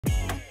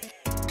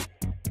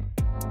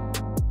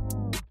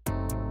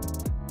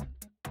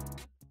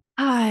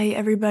Hi,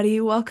 everybody.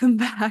 Welcome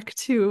back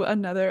to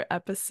another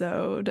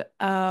episode.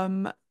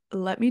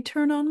 Let me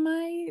turn on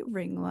my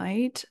ring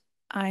light.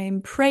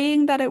 I'm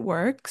praying that it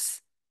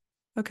works.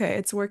 Okay,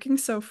 it's working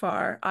so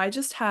far. I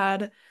just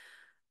had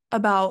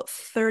about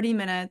 30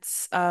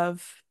 minutes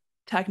of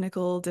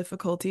technical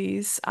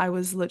difficulties. I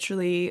was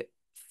literally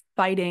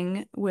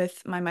fighting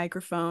with my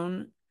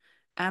microphone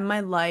and my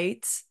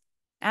lights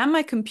and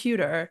my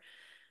computer,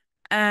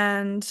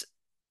 and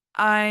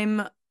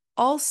I'm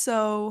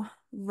also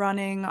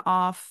running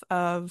off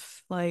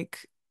of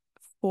like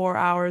 4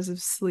 hours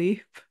of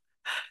sleep.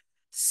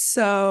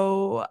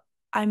 So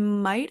I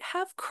might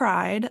have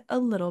cried a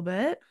little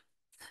bit.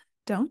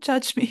 Don't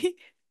judge me.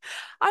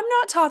 I'm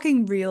not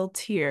talking real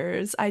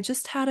tears. I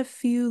just had a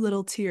few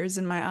little tears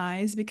in my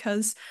eyes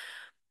because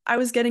I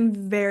was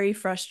getting very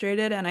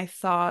frustrated and I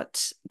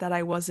thought that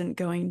I wasn't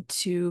going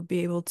to be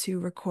able to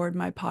record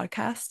my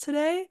podcast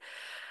today.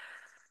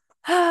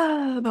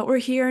 But we're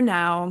here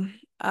now.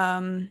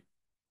 Um,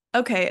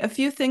 Okay, a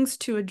few things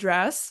to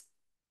address.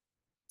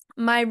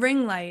 My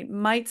ring light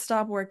might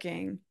stop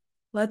working.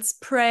 Let's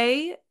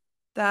pray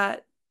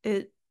that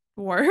it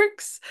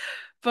works,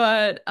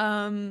 but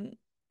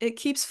it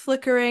keeps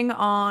flickering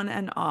on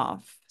and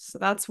off. So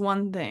that's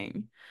one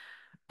thing.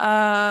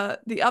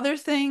 The other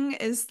thing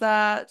is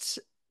that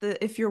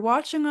if you're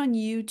watching on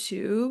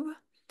YouTube,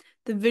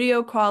 the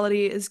video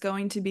quality is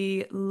going to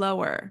be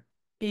lower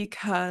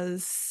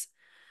because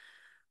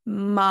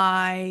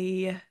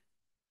my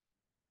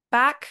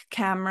back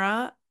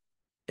camera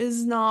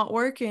is not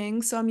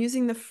working, so I'm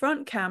using the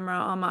front camera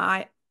on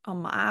my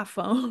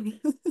iPhone.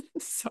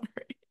 Sorry.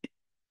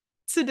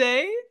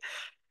 Today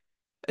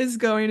is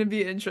going to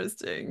be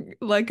interesting.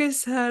 Like I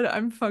said,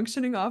 I'm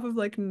functioning off of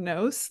like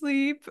no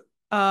sleep.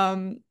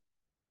 Um,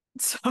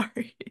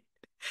 sorry.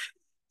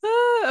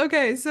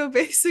 Okay, so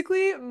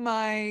basically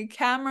my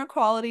camera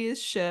quality is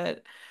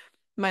shit.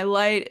 My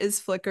light is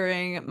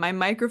flickering. My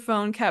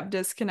microphone kept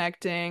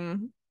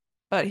disconnecting.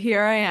 But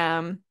here I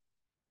am.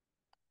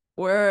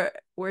 We're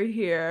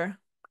here.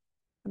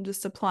 I'm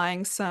just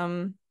applying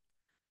some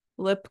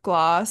lip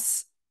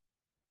gloss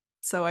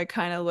so I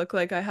kind of look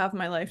like I have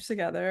my life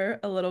together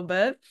a little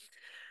bit.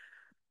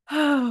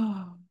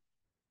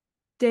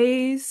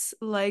 Days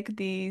like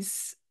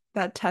these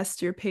that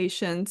test your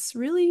patience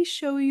really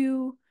show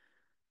you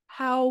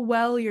how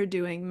well you're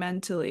doing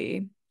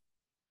mentally.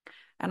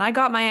 And I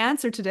got my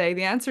answer today.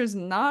 The answer is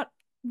not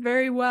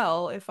very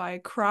well if I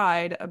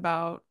cried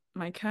about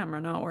my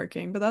camera not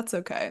working, but that's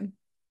okay.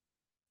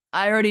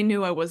 I already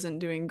knew I wasn't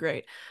doing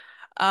great.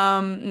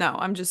 No,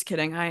 I'm just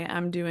kidding. I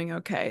am doing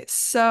okay.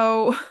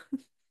 So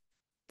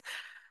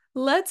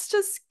let's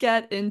just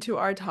get into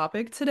our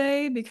topic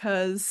today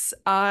because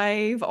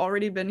I've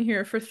already been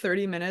here for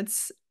 30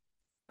 minutes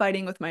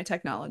fighting with my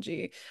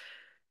technology.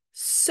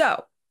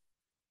 So,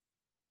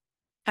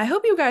 I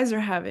hope you guys are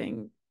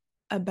having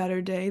a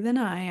better day than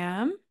I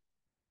am.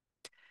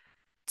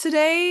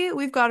 Today,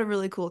 we've got a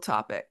really cool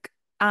topic.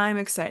 I'm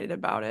excited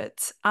about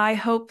it. I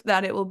hope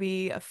that it will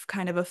be a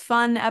kind of a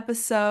fun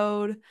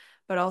episode,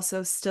 but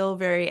also still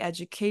very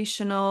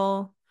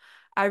educational.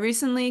 I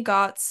recently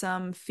got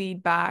some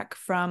feedback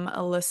from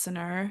a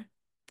listener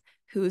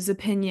whose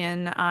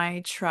opinion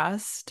I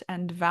trust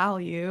and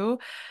value.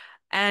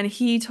 And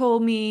he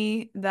told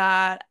me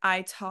that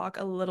I talk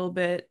a little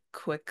bit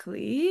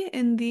quickly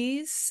in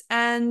these,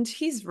 and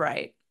he's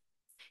right.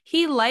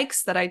 He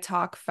likes that I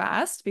talk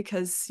fast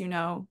because,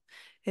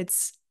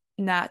 it's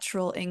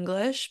natural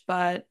English,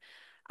 but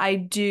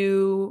I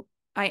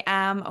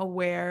am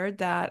aware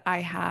that I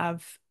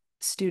have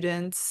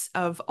students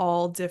of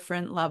all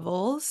different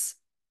levels.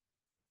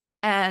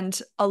 And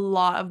a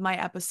lot of my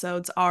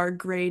episodes are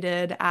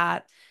graded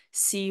at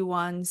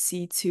C1,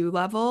 C2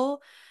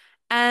 level.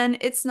 And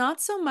it's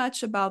not so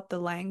much about the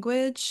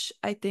language.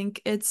 I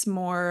think it's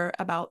more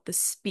about the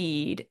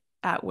speed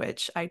at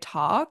which I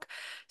talk.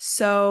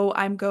 So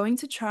I'm going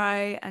to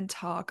try and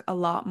talk a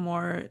lot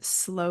more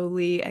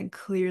slowly and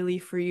clearly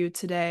for you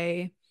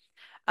today,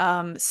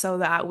 so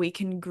that we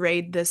can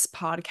grade this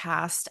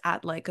podcast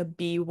at like a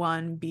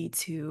B1,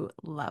 B2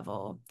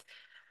 level.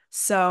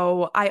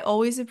 So I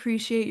always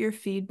appreciate your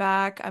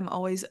feedback. I'm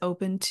always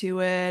open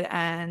to it.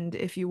 And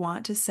if you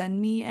want to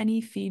send me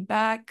any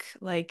feedback,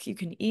 like you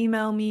can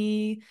email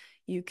me,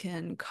 you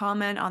can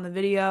comment on the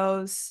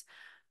videos.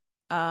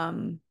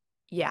 Um,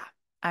 yeah,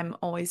 I'm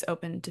always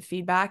open to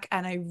feedback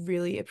and I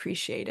really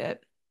appreciate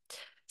it.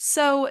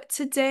 So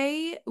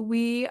today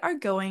we are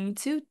going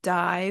to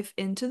dive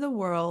into the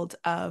world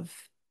of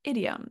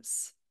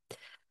idioms.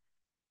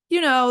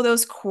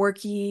 Those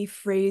quirky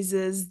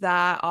phrases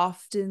that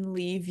often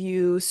leave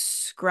you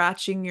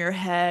scratching your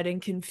head in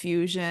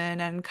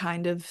confusion and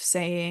kind of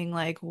saying,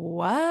 like,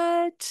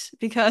 what?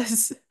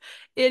 Because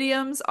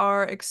idioms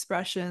are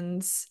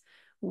expressions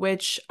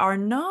which are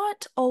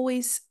not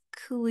always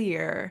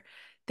clear.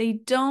 They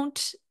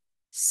don't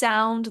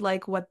sound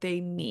like what they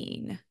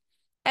mean.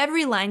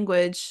 Every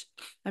language,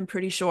 I'm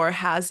pretty sure,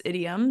 has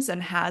idioms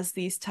and has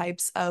these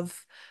types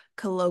of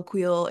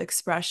colloquial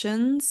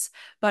expressions,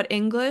 but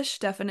English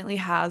definitely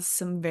has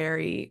some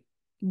very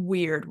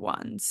weird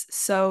ones.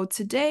 So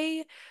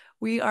today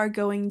we are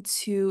going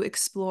to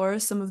explore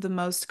some of the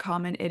most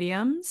common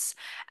idioms,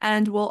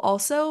 and we'll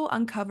also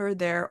uncover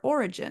their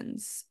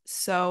origins.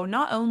 So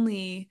not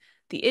only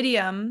the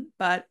idiom,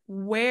 but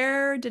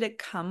where did it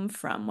come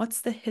from?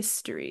 What's the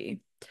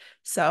history?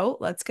 So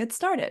let's get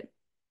started.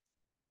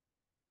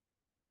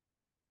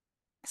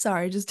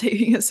 Sorry, just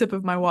taking a sip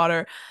of my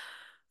water.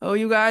 Oh,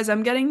 you guys,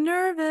 I'm getting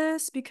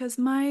nervous because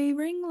my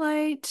ring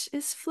light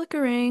is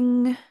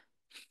flickering.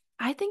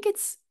 I think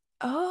it's,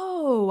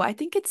 I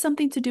think it's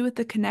something to do with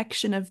the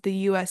connection of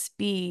the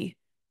USB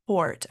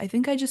port. I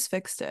think I just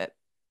fixed it.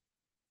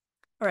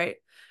 All right.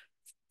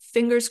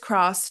 Fingers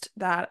crossed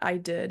that I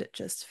did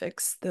just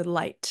fix the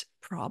light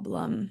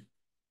problem.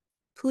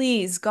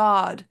 Please,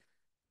 God,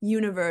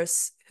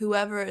 universe,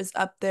 whoever is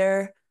up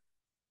there,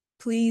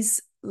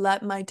 please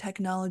let my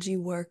technology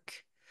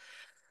work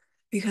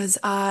because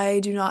I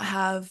do not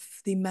have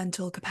the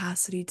mental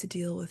capacity to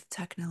deal with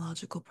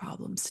technological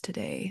problems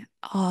today.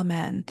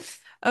 Amen.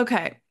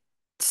 Okay.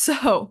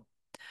 So,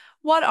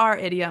 what are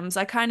idioms?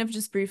 I kind of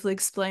just briefly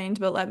explained,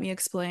 but let me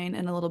explain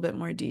in a little bit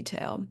more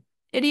detail.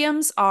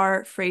 Idioms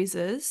are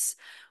phrases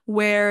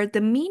where the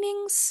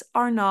meanings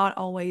are not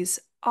always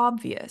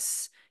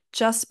obvious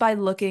just by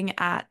looking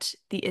at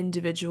the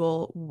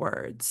individual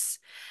words.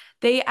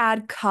 They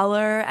add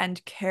color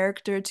and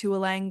character to a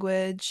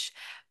language,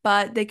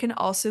 but they can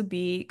also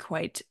be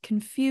quite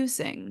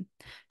confusing.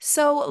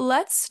 So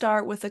let's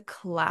start with a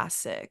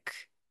classic.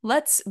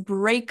 Let's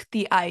break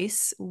the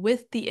ice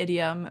with the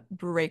idiom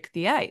break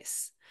the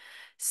ice.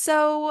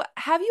 So,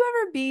 have you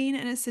ever been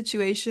in a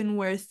situation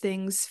where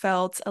things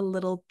felt a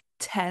little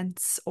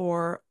tense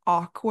or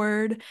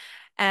awkward,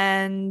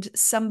 and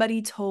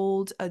somebody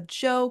told a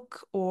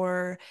joke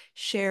or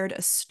shared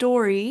a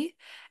story,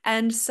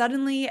 and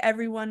suddenly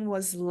everyone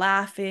was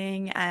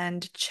laughing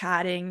and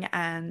chatting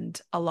and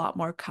a lot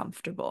more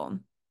comfortable?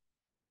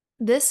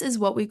 This is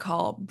what we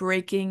call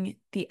breaking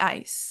the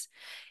ice.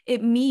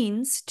 It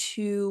means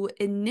to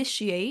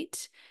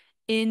initiate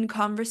in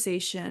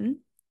conversation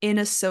in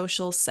a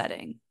social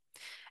setting,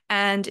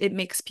 and it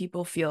makes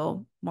people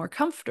feel more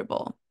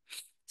comfortable.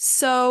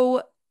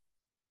 So,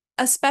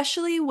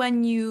 especially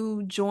when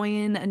you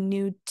join a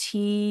new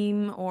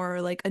team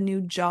or like a new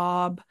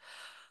job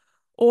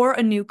or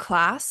a new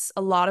class,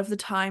 a lot of the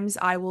times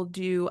I will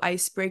do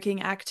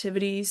ice-breaking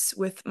activities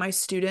with my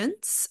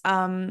students.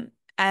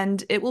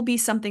 And it will be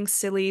something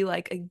silly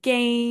like a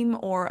game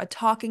or a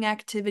talking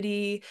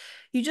activity.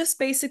 You just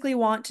basically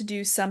want to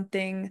do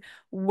something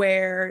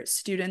where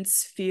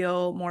students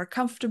feel more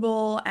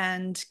comfortable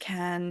and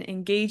can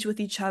engage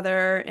with each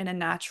other in a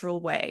natural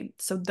way.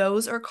 So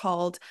those are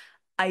called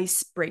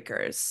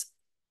icebreakers.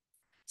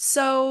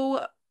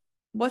 So,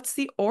 what's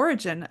the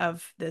origin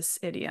of this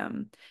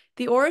idiom?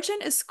 The origin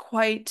is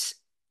quite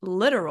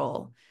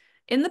literal.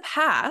 In the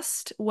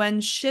past,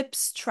 when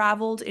ships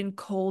traveled in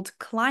cold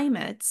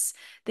climates,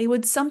 they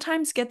would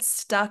sometimes get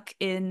stuck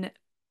in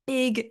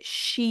big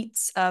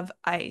sheets of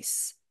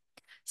ice.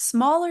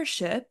 Smaller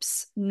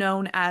ships,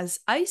 known as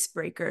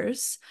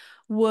icebreakers,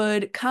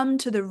 would come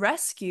to the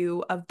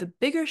rescue of the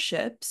bigger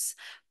ships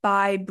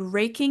by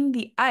breaking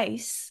the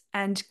ice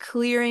and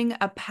clearing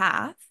a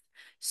path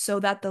so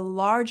that the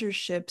larger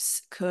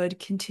ships could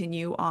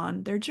continue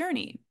on their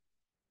journey.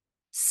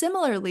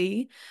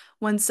 Similarly,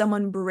 when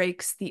someone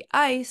breaks the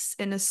ice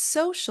in a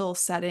social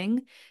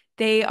setting,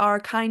 they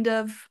are kind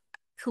of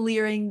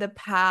clearing the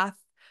path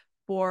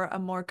for a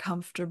more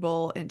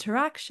comfortable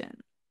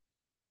interaction.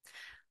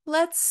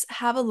 Let's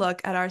have a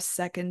look at our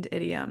second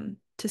idiom,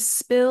 to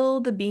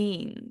spill the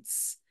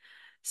beans.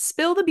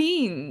 Spill the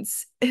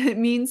beans. It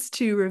means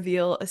to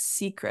reveal a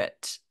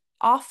secret,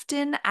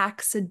 often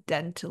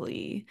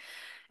accidentally.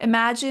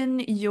 Imagine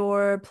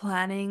you're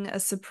planning a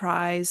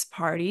surprise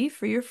party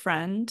for your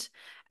friend,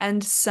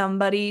 and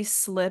somebody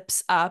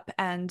slips up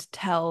and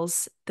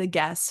tells the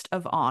guest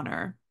of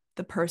honor,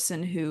 the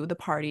person who the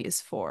party is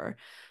for.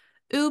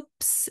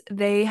 Oops,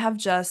 they have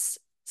just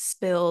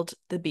spilled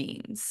the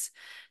beans.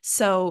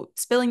 So,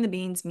 spilling the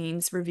beans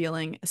means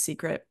revealing a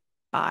secret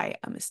by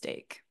a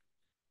mistake.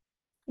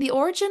 The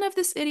origin of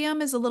this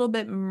idiom is a little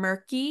bit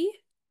murky.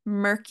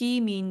 Murky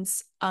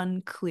means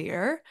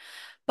unclear,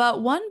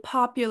 but one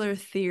popular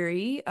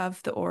theory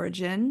of the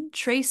origin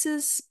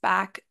traces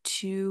back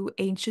to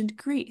ancient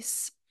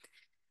Greece.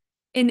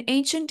 In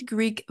ancient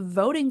Greek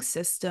voting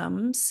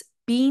systems,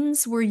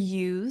 beans were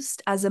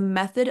used as a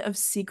method of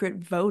secret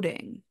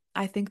voting.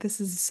 I think this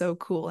is so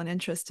cool and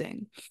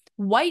interesting.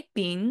 White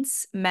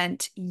beans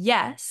meant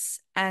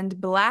yes,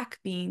 and black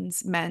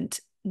beans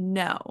meant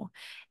no.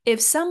 If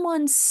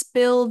someone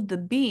spilled the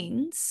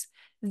beans,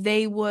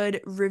 they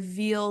would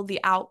reveal the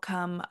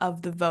outcome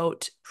of the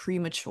vote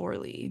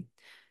prematurely.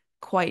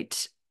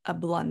 Quite a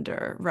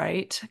blunder,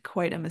 right?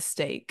 Quite a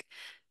mistake.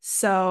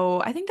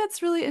 So I think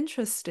that's really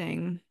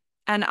interesting.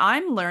 And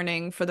I'm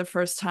learning for the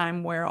first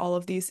time where all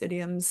of these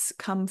idioms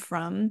come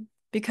from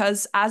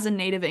because as a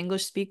native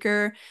English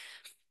speaker,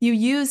 You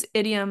use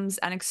idioms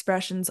and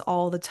expressions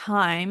all the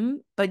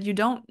time, but you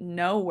don't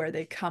know where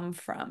they come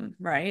from,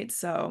 right?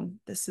 So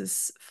this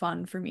is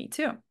fun for me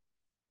too.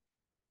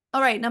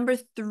 All right, number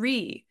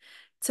three,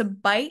 to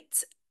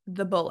bite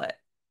the bullet.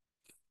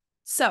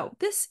 So,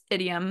 this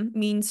idiom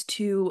means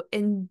to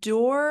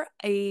endure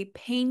a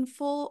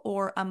painful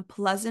or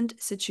unpleasant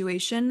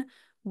situation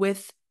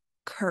with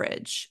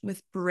courage,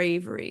 with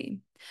bravery.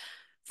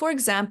 For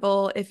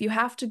example, if you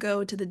have to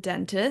go to the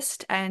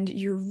dentist and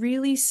you're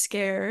really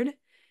scared,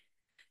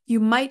 you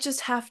might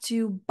just have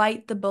to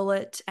bite the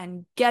bullet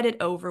and get it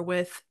over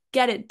with,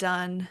 get it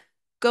done,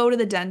 go to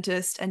the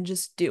dentist and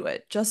just do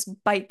it.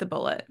 Just bite the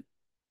bullet.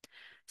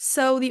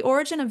 So, the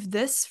origin of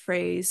this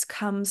phrase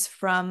comes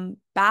from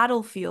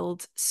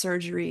battlefield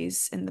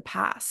surgeries in the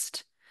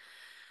past.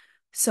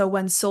 So,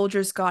 when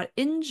soldiers got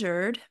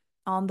injured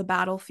on the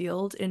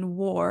battlefield in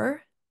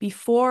war,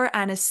 before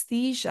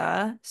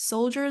anesthesia,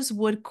 soldiers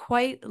would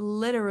quite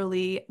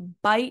literally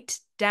bite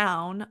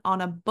down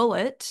on a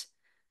bullet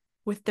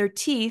with their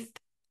teeth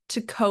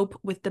to cope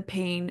with the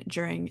pain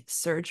during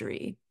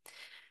surgery.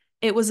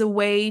 It was a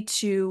way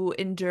to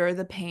endure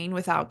the pain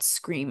without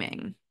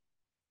screaming.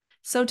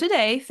 So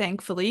today,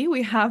 thankfully,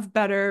 we have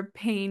better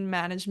pain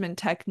management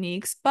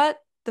techniques, but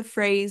the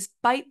phrase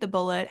bite the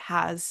bullet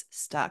has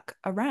stuck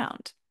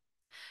around.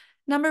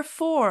 Number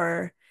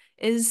four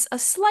is a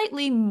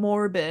slightly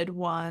morbid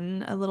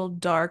one, a little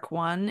dark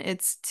one.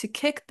 It's to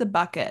kick the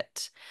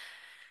bucket.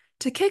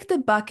 To kick the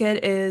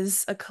bucket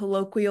is a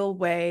colloquial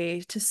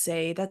way to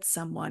say that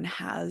someone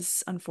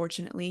has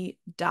unfortunately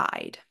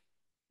died.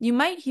 You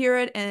might hear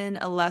it in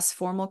a less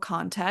formal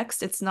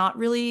context. It's not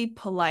really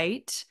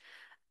polite.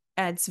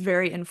 It's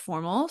very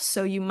informal,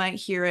 so you might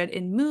hear it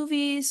in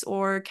movies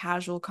or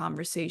casual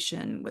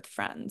conversation with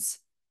friends.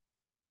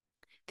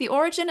 The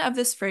origin of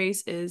this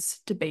phrase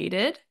is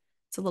debated.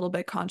 It's a little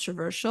bit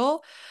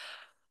controversial.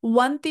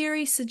 One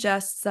theory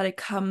suggests that it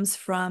comes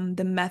from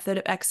the method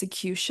of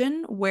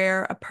execution,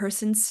 where a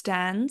person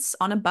stands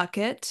on a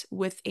bucket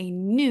with a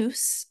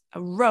noose,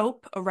 a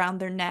rope around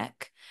their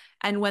neck,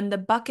 and when the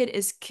bucket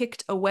is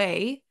kicked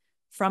away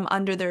from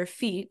under their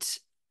feet,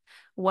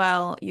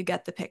 well, you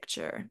get the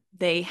picture.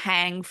 They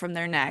hang from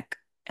their neck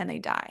and they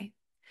die.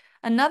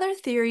 Another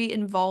theory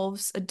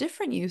involves a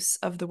different use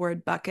of the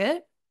word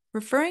bucket,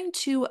 referring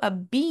to a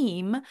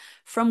beam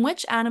from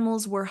which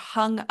animals were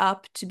hung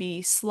up to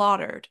be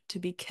slaughtered, to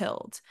be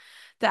killed.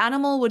 The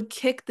animal would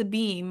kick the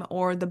beam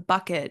or the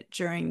bucket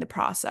during the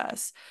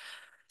process.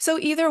 So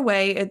either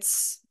way,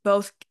 it's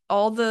both,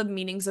 all the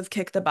meanings of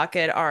kick the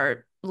bucket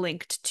are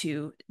linked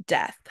to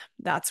death.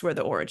 That's where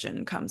the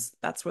origin comes,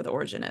 that's where the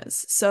origin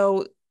is.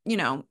 So,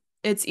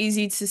 it's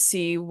easy to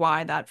see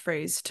why that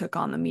phrase took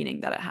on the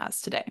meaning that it has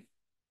today.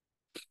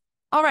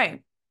 All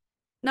right,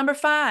 number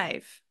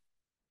five,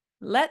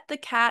 let the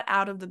cat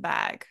out of the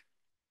bag.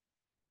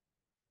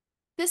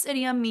 This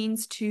idiom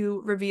means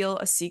to reveal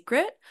a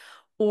secret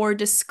or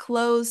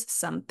disclose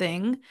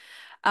something,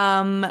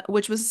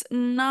 which was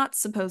not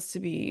supposed to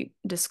be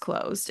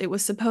disclosed. It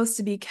was supposed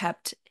to be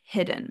kept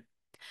hidden.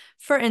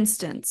 For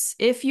instance,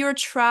 if you're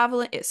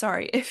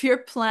if you're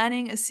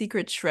planning a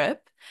secret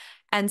trip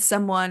and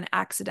someone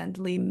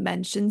accidentally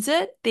mentions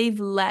it, they've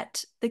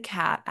let the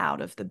cat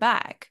out of the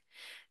bag.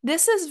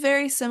 This is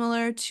very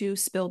similar to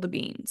spill the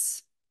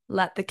beans.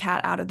 Let the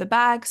cat out of the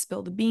bag,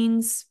 spill the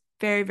beans,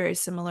 very, very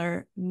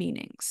similar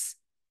meanings.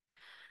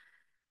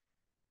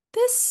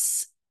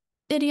 This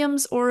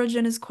idiom's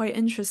origin is quite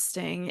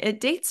interesting. It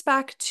dates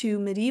back to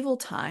medieval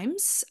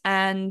times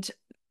and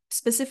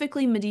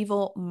specifically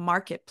medieval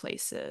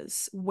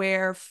marketplaces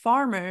where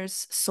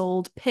farmers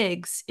sold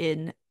pigs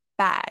in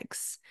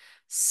bags.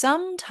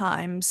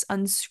 Sometimes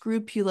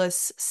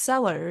unscrupulous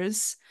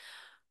sellers,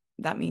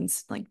 that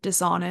means like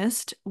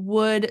dishonest,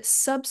 would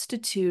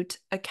substitute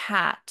a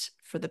cat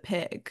for the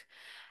pig.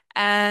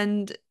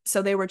 And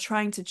so they were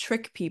trying to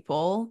trick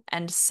people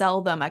and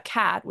sell them a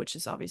cat, which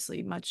is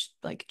obviously much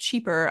like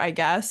cheaper, I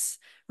guess,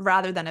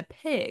 rather than a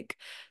pig.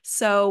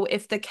 So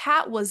if the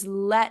cat was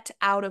let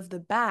out of the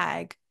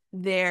bag,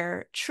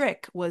 their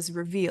trick was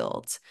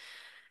revealed.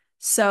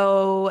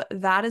 So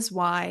that is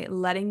why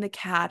letting the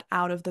cat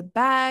out of the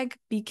bag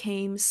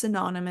became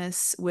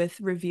synonymous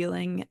with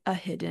revealing a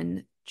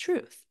hidden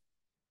truth.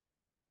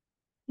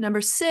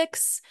 Number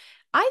six,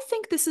 I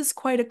think this is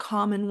quite a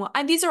common one.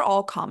 And these are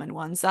all common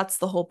ones. That's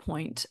the whole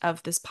point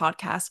of this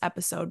podcast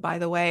episode, by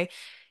the way.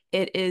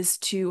 It is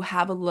to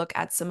have a look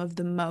at some of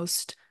the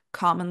most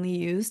commonly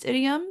used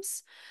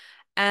idioms.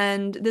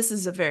 And this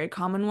is a very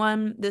common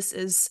one. This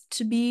is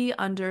to be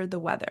under the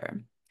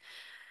weather.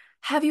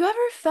 Have you ever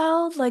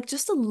felt like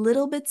just a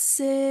little bit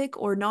sick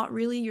or not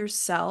really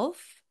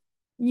yourself?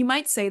 You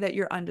might say that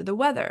you're under the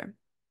weather.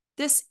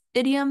 This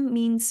idiom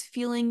means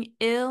feeling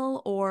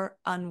ill or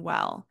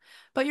unwell,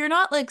 but you're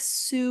not like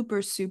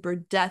super, super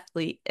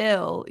deathly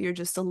ill. You're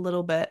just a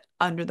little bit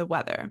under the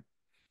weather.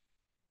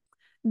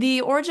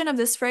 The origin of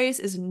this phrase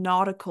is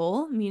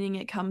nautical, meaning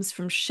it comes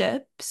from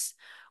ships.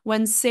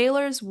 When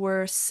sailors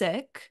were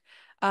sick,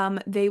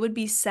 they would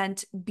be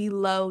sent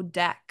below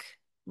deck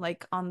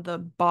like on the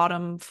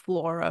bottom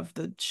floor of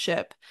the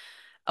ship,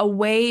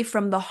 away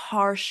from the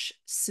harsh,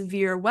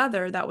 severe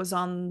weather that was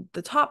on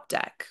the top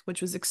deck,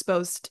 which was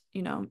exposed,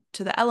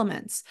 to the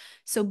elements.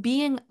 So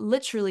being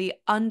literally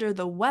under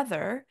the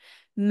weather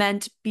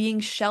meant being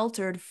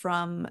sheltered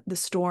from the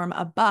storm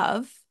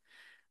above,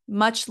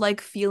 much like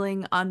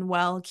feeling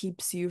unwell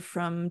keeps you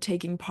from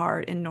taking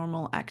part in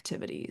normal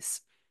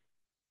activities.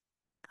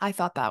 I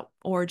thought that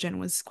origin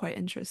was quite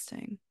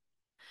interesting.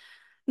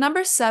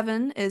 Number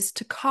 7 is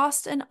to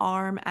cost an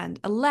arm and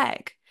a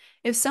leg.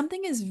 If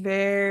something is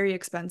very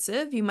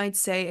expensive, you might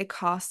say it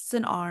costs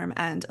an arm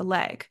and a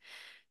leg.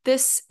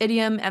 This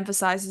idiom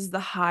emphasizes the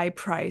high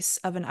price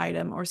of an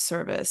item or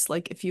service.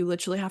 Like if you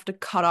literally have to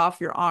cut off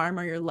your arm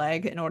or your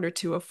leg in order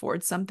to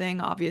afford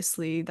something,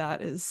 obviously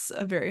that is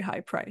a very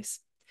high price.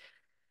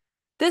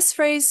 This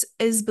phrase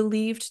is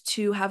believed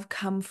to have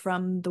come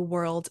from the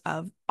world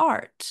of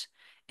art.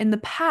 In the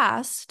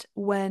past,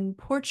 when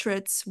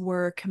portraits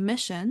were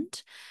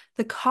commissioned,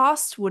 the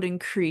cost would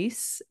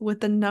increase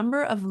with the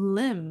number of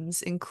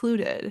limbs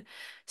included.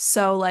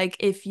 So, like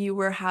if you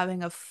were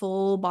having a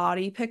full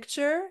body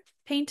picture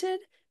painted,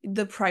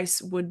 the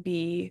price would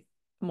be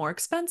more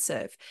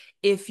expensive.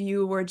 If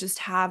you were just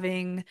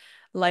having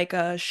like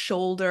a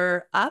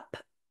shoulder up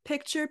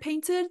picture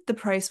painted, the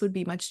price would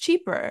be much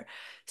cheaper.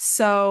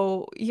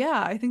 So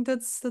yeah, I think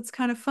that's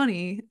kind of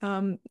funny.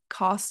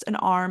 Cost an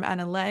arm and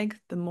a leg.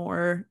 The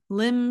more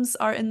limbs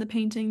are in the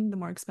painting, the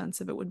more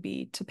expensive it would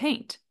be to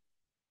paint.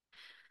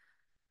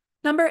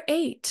 Number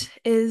 8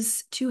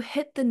 is to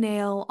hit the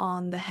nail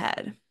on the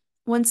head.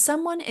 When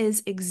someone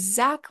is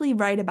exactly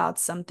right about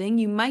something,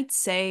 you might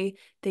say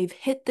they've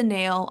hit the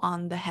nail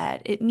on the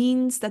head. It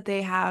means that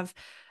they have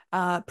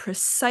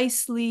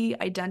precisely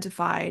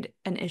identified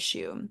an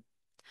issue.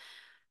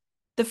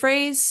 The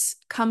phrase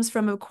comes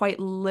from a quite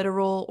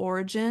literal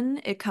origin.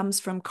 It comes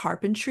from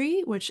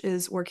carpentry, which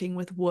is working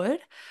with wood,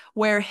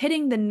 where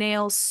hitting the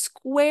nail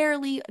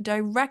squarely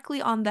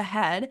directly on the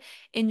head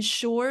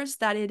ensures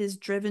that it is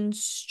driven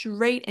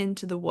straight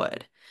into the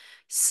wood.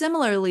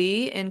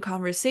 Similarly, in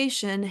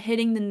conversation,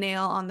 hitting the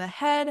nail on the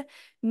head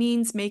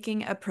means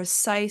making a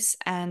precise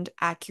and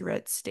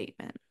accurate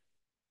statement.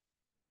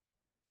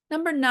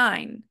 Number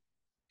 9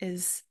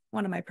 is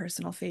one of my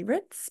personal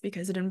favorites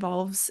because it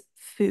involves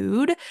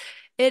food.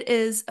 It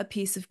is a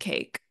piece of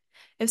cake.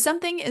 If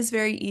something is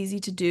very easy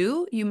to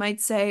do, you might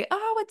say,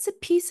 oh, it's a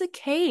piece of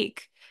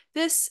cake.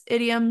 This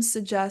idiom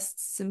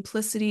suggests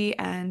simplicity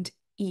and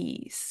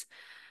ease.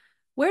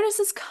 Where does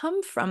this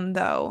come from,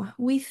 though?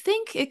 We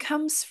think it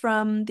comes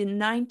from the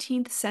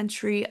 19th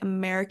century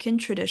American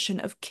tradition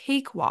of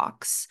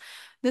cakewalks.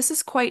 This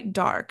is quite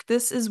dark.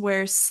 This is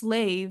where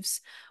slaves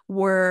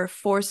were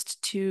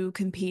forced to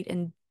compete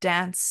in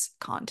dance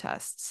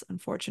contests,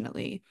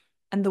 unfortunately,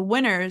 and the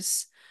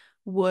winners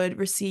would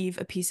receive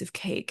a piece of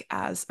cake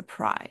as a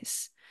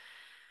prize.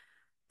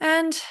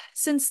 And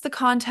since the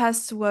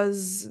contest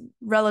was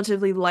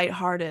relatively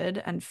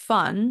lighthearted and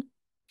fun,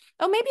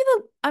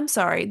 oh, I'm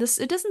sorry,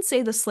 it doesn't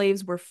say the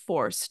slaves were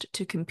forced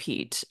to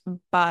compete,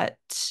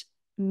 but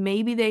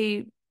maybe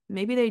they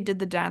did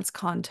the dance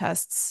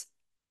contests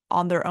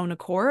on their own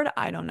accord.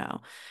 I don't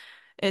know.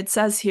 It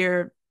says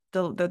here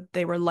that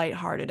they were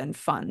lighthearted and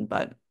fun,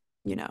 but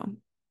you know,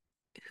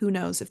 who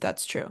knows if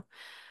that's true.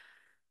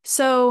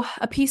 So,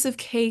 a piece of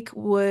cake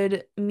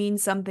would mean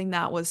something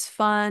that was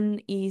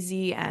fun,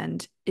 easy,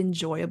 and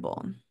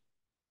enjoyable.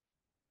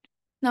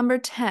 Number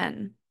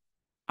 10,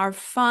 our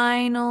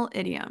final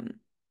idiom.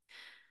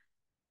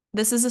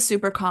 This is a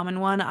super common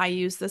one. I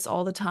use this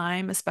all the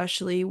time,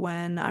 especially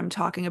when I'm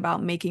talking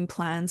about making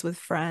plans with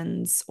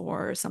friends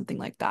or something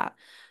like that.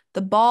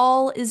 The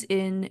ball is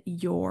in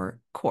your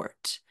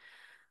court.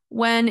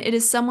 When it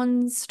is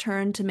someone's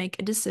turn to make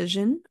a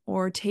decision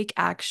or take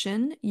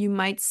action, you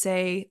might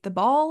say, the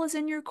ball is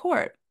in your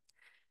court.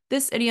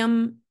 This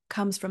idiom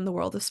comes from the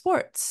world of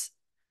sports.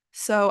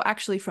 So,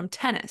 actually, from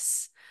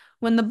tennis.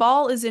 When the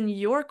ball is in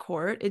your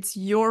court, it's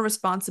your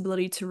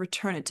responsibility to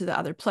return it to the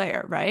other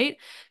player, right?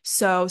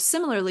 So,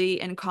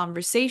 similarly, in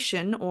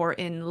conversation or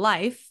in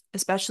life,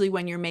 especially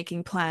when you're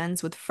making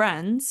plans with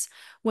friends,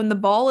 when the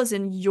ball is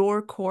in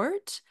your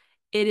court,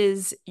 it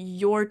is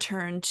your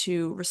turn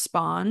to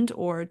respond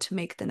or to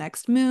make the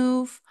next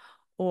move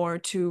or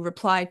to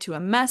reply to a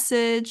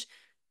message.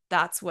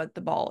 That's what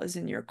the ball is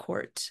in your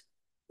court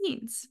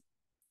means.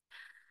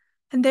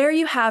 And there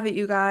you have it,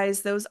 you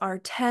guys. Those are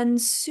 10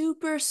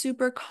 super,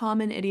 super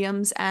common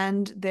idioms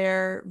and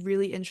their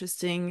really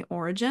interesting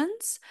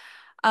origins.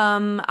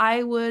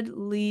 I would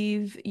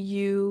leave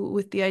you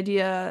with the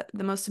idea,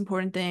 the most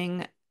important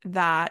thing,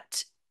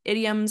 that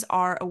idioms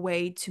are a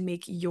way to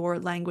make your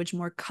language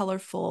more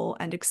colorful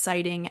and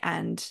exciting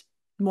and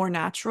more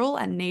natural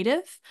and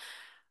native.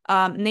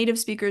 Native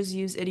speakers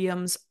use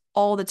idioms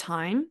all the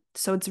time,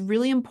 so it's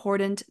really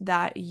important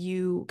that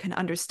you can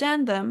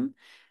understand them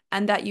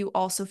and that you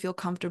also feel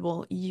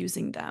comfortable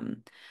using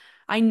them.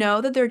 I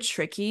know that they're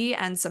tricky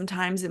and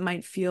sometimes it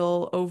might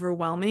feel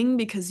overwhelming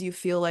because you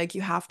feel like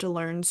you have to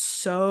learn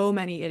so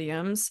many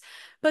idioms,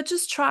 but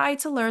just try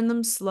to learn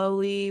them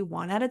slowly,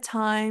 one at a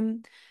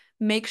time.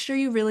 Make sure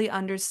you really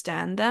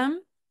understand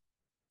them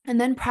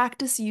and then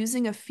practice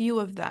using a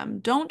few of them.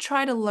 Don't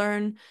try to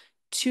learn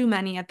too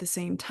many at the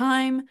same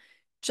time.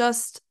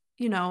 Just,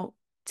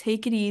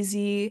 take it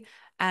easy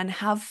and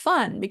have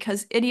fun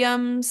because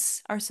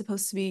idioms are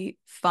supposed to be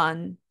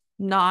fun,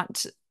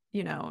 not,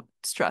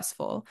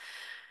 stressful.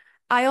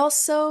 I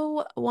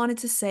also wanted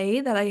to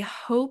say that I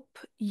hope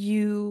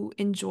you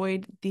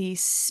enjoyed the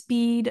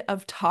speed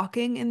of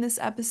talking in this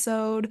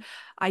episode.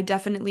 I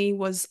definitely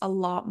was a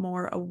lot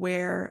more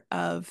aware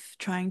of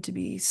trying to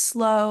be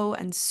slow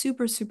and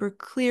super, super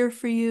clear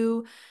for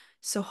you.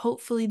 So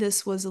hopefully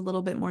this was a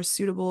little bit more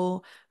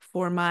suitable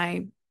for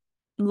my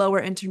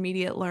lower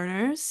intermediate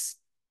learners.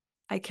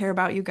 I care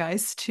about you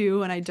guys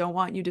too, and I don't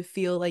want you to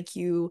feel like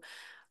you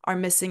are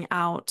missing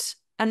out.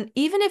 And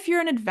even if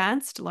you're an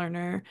advanced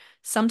learner,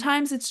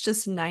 sometimes it's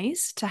just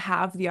nice to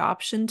have the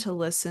option to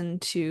listen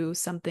to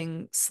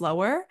something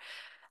slower.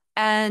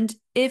 And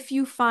if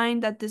you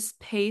find that this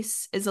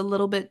pace is a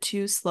little bit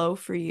too slow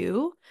for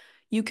you,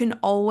 you can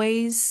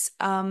always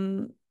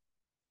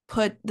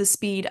put the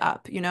speed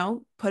up,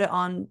 put it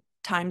on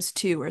times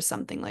 2 or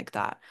something like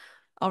that.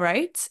 All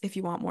right, if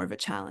you want more of a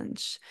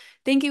challenge.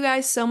 Thank you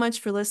guys so much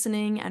for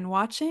listening and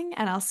watching,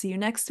 and I'll see you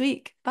next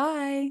week.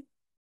 Bye.